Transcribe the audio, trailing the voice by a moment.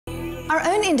Our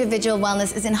own individual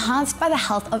wellness is enhanced by the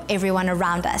health of everyone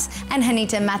around us, and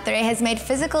Hanita Muthray has made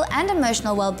physical and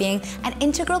emotional well-being an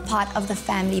integral part of the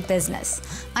family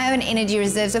business. My own energy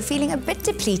reserves were feeling a bit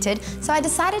depleted, so I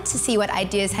decided to see what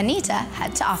ideas Hanita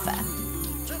had to offer.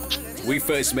 We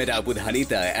first met up with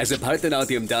Hanita as a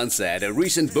Bharatanatyam dancer at a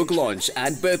recent book launch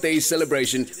and birthday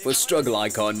celebration for struggle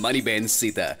icon Maniben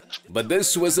Sita. But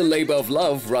this was a labor of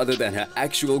love rather than her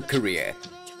actual career.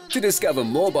 To discover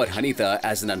more about Hanita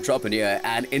as an entrepreneur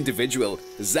and individual,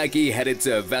 Zaky headed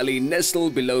to a valley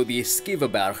nestled below the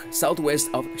Skiverberg, southwest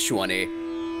of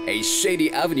Tshwane. A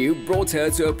shady avenue brought her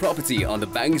to a property on the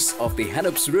banks of the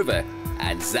Hanups River,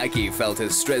 and Zaky felt her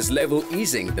stress level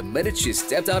easing the minute she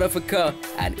stepped out of her car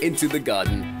and into the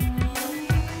garden.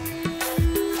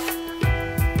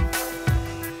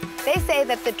 They say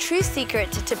that the true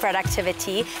secret to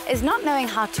productivity is not knowing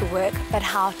how to work, but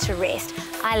how to rest.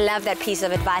 I love that piece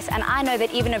of advice, and I know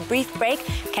that even a brief break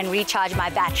can recharge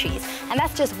my batteries. And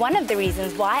that's just one of the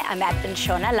reasons why I'm at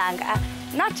Nshonalanga.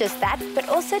 Not just that, but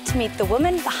also to meet the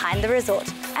woman behind the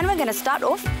resort. And we're going to start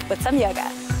off with some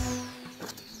yoga.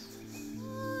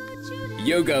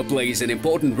 Yoga plays an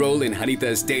important role in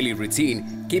Hanita's daily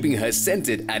routine, keeping her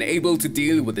centered and able to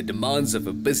deal with the demands of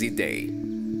a busy day.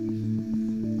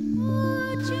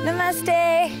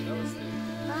 Namaste.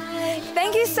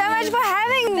 Thank you so much for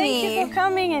having me. Thank you for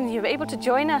coming, and you're able to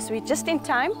join us. We're just in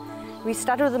time. We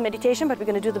started with the meditation, but we're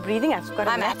going to do the breathing. I've got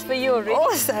a mat for you already.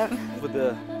 Awesome. With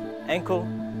the ankle,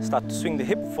 start to swing the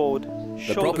hip forward.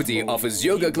 The property offers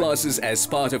yoga classes as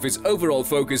part of its overall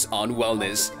focus on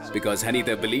wellness, because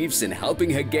Hanita believes in helping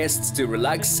her guests to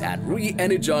relax and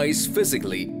re-energize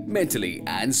physically, mentally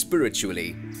and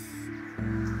spiritually.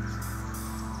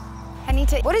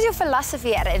 Hanita, what is your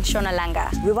philosophy at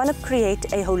Nshonalanga? We want to create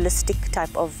a holistic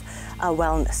type of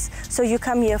wellness. So you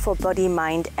come here for body,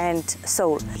 mind and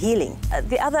soul healing.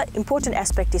 The other important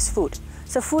aspect is food.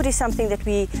 So food is something that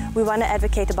we want to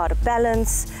advocate about a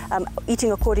balance,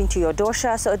 eating according to your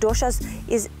dosha. So a dosha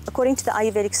is, according to the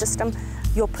Ayurvedic system,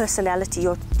 your personality,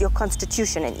 your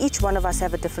constitution, and each one of us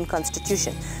have a different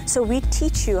constitution. So we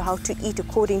teach you how to eat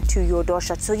according to your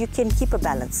dosha so you can keep a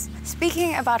balance.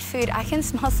 Speaking about food, I can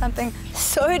smell something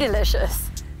so delicious.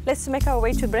 Let's make our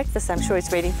way to breakfast. I'm sure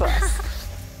it's waiting for us.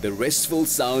 The restful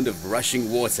sound of rushing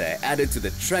water added to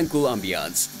the tranquil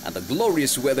ambience, and the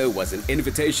glorious weather was an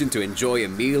invitation to enjoy a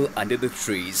meal under the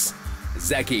trees.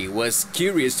 Zaky was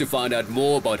curious to find out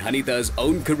more about Hanita's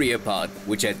own career path,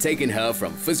 which had taken her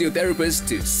from physiotherapist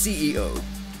to CEO.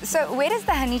 So where does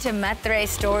the Hanita Muthray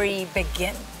story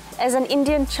begin? As an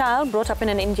Indian child brought up in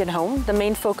an Indian home, the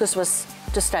main focus was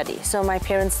to study. So my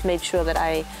parents made sure that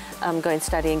I go and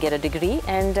study and get a degree,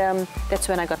 and that's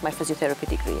when I got my physiotherapy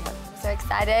degree. So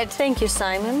excited. Thank you,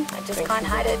 Simon. I just can't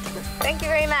hide it. Thank you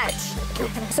very much.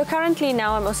 So currently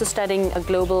now I'm also studying a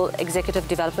global executive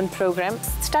development program.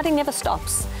 Studying never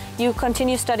stops. You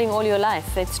continue studying all your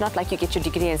life. It's not like you get your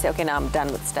degree and say, okay, now I'm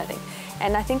done with studying.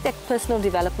 And I think that personal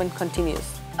development continues.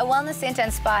 A wellness center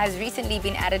and spa has recently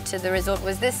been added to the resort.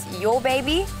 Was this your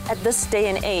baby? At this day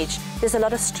and age, there's a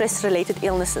lot of stress-related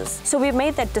illnesses. So we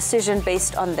made that decision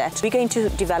based on that. We're going to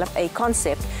develop a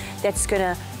concept that's going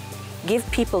to give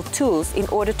people tools in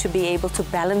order to be able to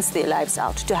balance their lives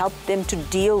out, to help them to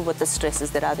deal with the stresses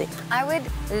that are there. I would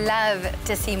love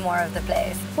to see more of the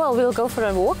place. Well, we'll go for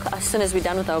a walk as soon as we're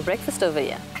done with our breakfast over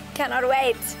here. Cannot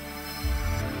wait.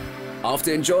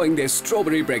 After enjoying their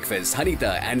strawberry breakfast,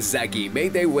 Hanita and Zaky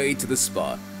made their way to the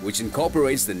spa, which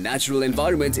incorporates the natural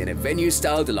environment in a venue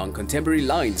styled along contemporary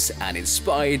lines and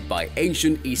inspired by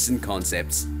ancient Eastern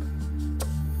concepts.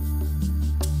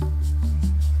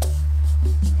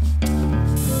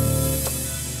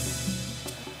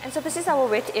 And so this is our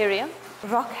wet area.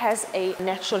 Rock has a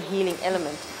natural healing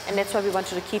element, and that's why we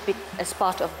wanted to keep it as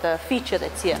part of the feature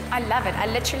that's here. I love it. I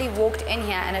literally walked in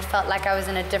here and it felt like I was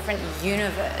in a different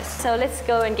universe. So let's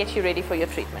go and get you ready for your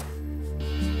treatment.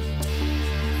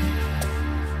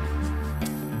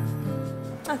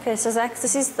 Okay, so Zach,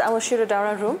 this is our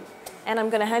Shirodara room, and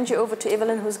I'm going to hand you over to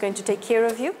Evelyn, who's going to take care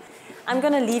of you. I'm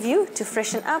going to leave you to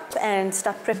freshen up and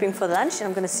start prepping for lunch, and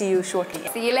I'm going to see you shortly.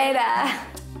 See you later.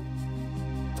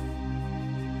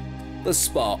 The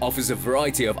spa offers a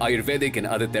variety of Ayurvedic and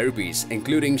other therapies,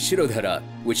 including Shirodhara,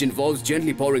 which involves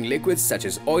gently pouring liquids such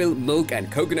as oil, milk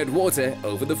and coconut water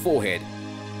over the forehead.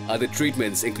 Other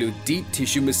treatments include deep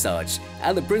tissue massage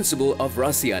and the principle of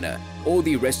Rasyana, or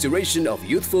the restoration of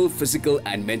youthful physical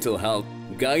and mental health,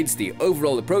 guides the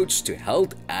overall approach to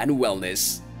health and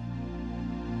wellness.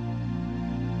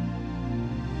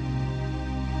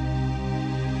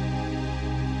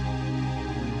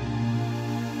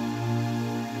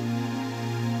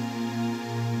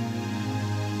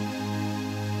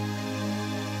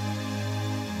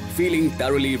 Feeling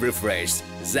thoroughly refreshed,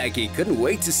 Zaky couldn't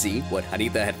wait to see what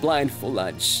Hanita had planned for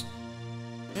lunch.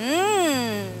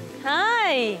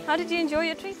 Hi! How did you enjoy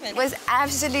your treatment? It was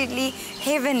absolutely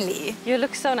heavenly. You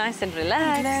look so nice and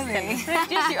relaxed. Glowing.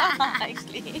 Yes, you are,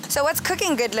 actually. So what's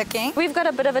cooking good looking? We've got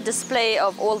a bit of a display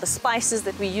of all the spices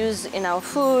that we use in our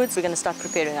foods. We're going to start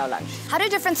preparing our lunch. How do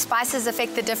different spices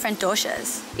affect the different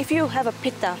doshas? If you have a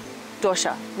pitta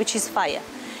dosha, which is fire,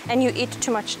 and you eat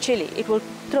too much chili, it will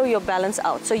throw your balance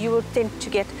out. So you will tend to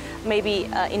get maybe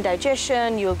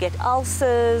indigestion, you'll get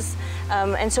ulcers.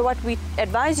 And so what we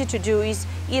advise you to do is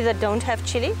either don't have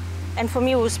chili, and for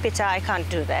me with pitta, I can't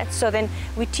do that. So then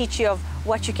we teach you of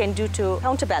what you can do to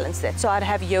counterbalance that. So I'd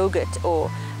have yogurt or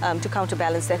to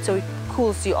counterbalance that so it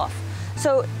cools you off.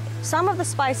 So some of the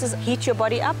spices heat your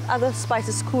body up, other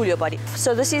spices cool your body.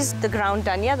 So this is the ground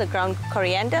dhania, the ground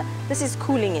coriander. This is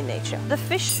cooling in nature. The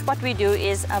fish, what we do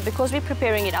is, because we're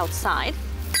preparing it outside,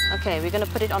 okay, we're going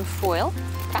to put it on foil.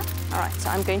 Okay. All right, so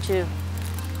I'm going to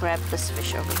grab this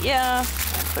fish over here and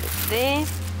put it there.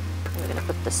 And we're going to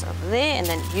put this over there, and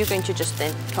then you're going to just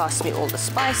then pass me all the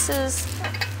spices.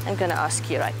 I'm going to ask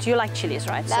you, right, do you like chilies,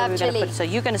 right? Love so we're chili. going to put, so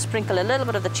you're going to sprinkle a little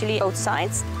bit of the chili both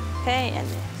sides. Okay, and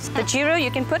the gyro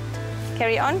you can put,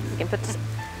 carry on. You can put this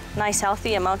nice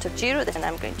healthy amount of gyro, and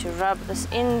I'm going to rub this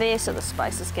in there so the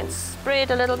spices can spread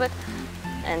a little bit.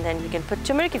 And then you can put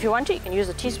turmeric if you want to. You can use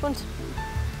a teaspoon.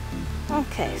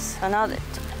 Okay, so now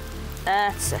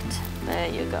that's it. There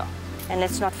you go. And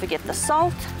let's not forget the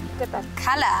salt. Look at that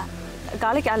color.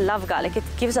 Garlic, I love garlic. It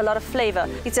gives a lot of flavor.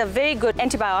 It's a very good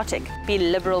antibiotic. Be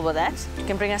liberal with that. You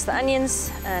can bring us the onions,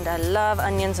 and I love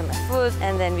onions in my food.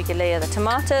 And then we can layer the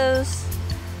tomatoes.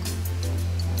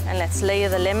 And let's layer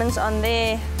the lemons on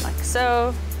there, like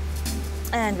so.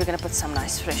 And we're gonna put some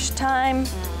nice fresh thyme.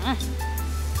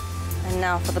 And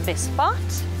now for the best part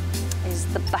is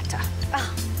the butter.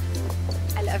 Oh,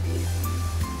 I love you.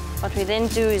 What we then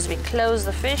do is we close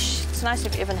the fish. It's nice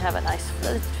if you even have a nice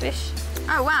filleted fish.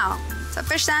 Oh, wow. It's a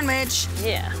fish sandwich.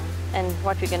 Yeah. And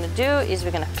what we're going to do is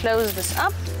we're going to close this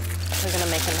up. We're going to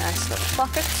make a nice little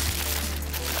pocket.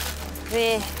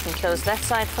 There, you can close that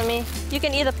side for me. You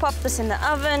can either pop this in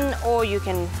the oven, or you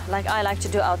can, like I like to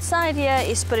do outside here,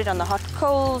 is put it on the hot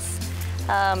coals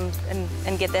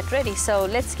and get that ready. So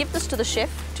let's give this to the chef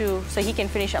so he can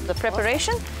finish up the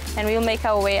preparation, and we'll make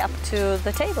our way up to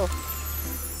the table.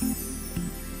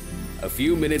 A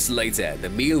few minutes later, the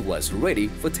meal was ready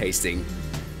for tasting.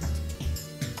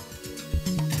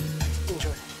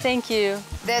 Enjoy. Thank you.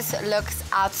 This looks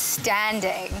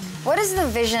outstanding. What is the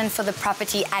vision for the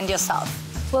property and yourself?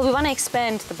 Well, we want to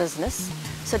expand the business,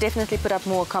 so definitely put up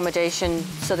more accommodation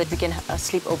so that we can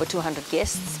sleep over 200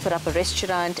 guests, put up a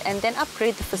restaurant, and then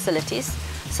upgrade the facilities.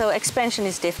 So expansion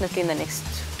is definitely in the next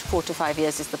 4 to 5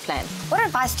 years is the plan. What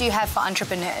advice do you have for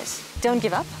entrepreneurs? Don't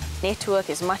give up. Network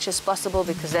as much as possible,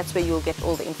 because that's where you'll get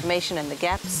all the information and the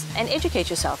gaps, and educate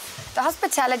yourself. The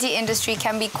hospitality industry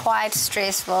can be quite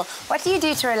stressful. What do you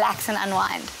do to relax and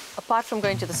unwind? Apart from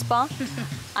going to the spa,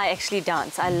 I actually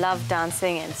dance. I love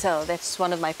dancing, and so that's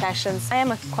one of my passions. I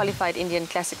am a qualified Indian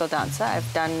classical dancer.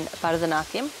 I've done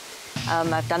Bharatanatyam.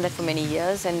 I've done that for many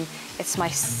years, and it's my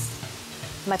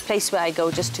place where I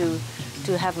go just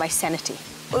to have my sanity.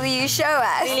 Will you show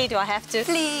us? Really, do I have to?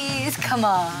 Please, come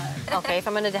on. Okay, if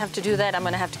I'm going to have to do that, I'm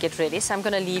going to have to get ready. So I'm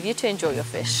going to leave you to enjoy your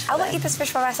fish. I will eat this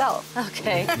fish for myself.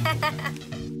 Okay.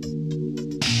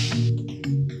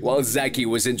 While Zaky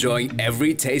was enjoying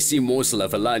every tasty morsel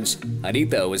of her lunch,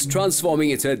 Hanita was transforming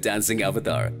into her dancing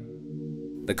avatar.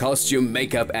 The costume,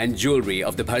 makeup and jewelry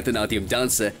of the Bharatanatyam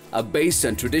dancer are based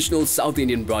on traditional South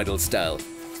Indian bridal style.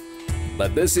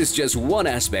 But this is just one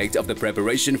aspect of the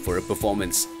preparation for a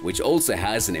performance, which also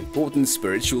has an important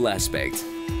spiritual aspect.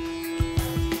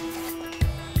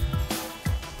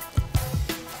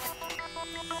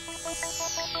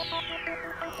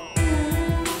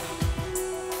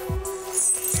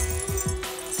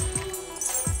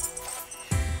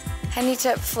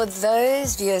 Hanita, for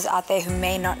those viewers out there who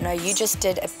may not know, you just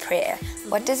did a prayer.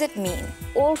 What does it mean?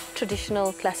 All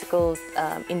traditional classical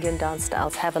Indian dance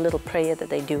styles have a little prayer that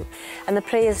they do. And the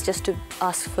prayer is just to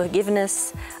ask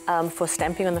forgiveness for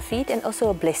stamping on the feet, and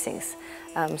also blessings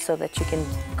so that you can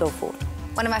go forward.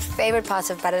 One of my favorite parts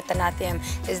of Bharatanatyam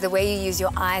is the way you use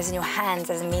your eyes and your hands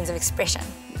as a means of expression.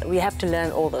 We have to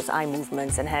learn all those eye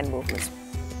movements and hand movements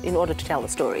in order to tell the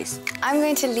stories. I'm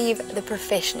going to leave the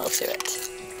professional to it.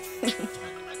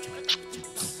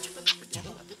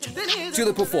 To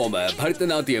the performer,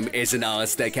 Bharatanatyam is an art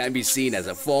that can be seen as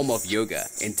a form of yoga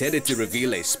intended to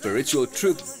reveal a spiritual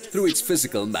truth through its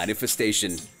physical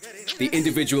manifestation. The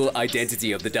individual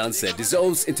identity of the dancer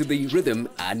dissolves into the rhythm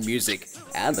and music,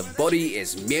 and the body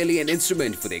is merely an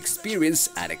instrument for the experience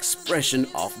and expression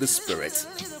of the spirit.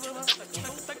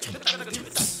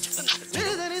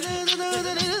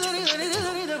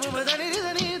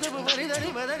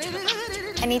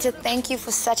 Hanita, thank you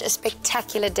for such a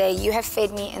spectacular day. You have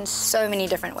fed me in so many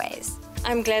different ways.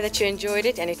 I'm glad that you enjoyed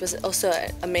it, and it was also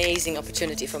an amazing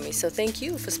opportunity for me. So thank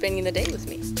you for spending the day with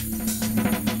me.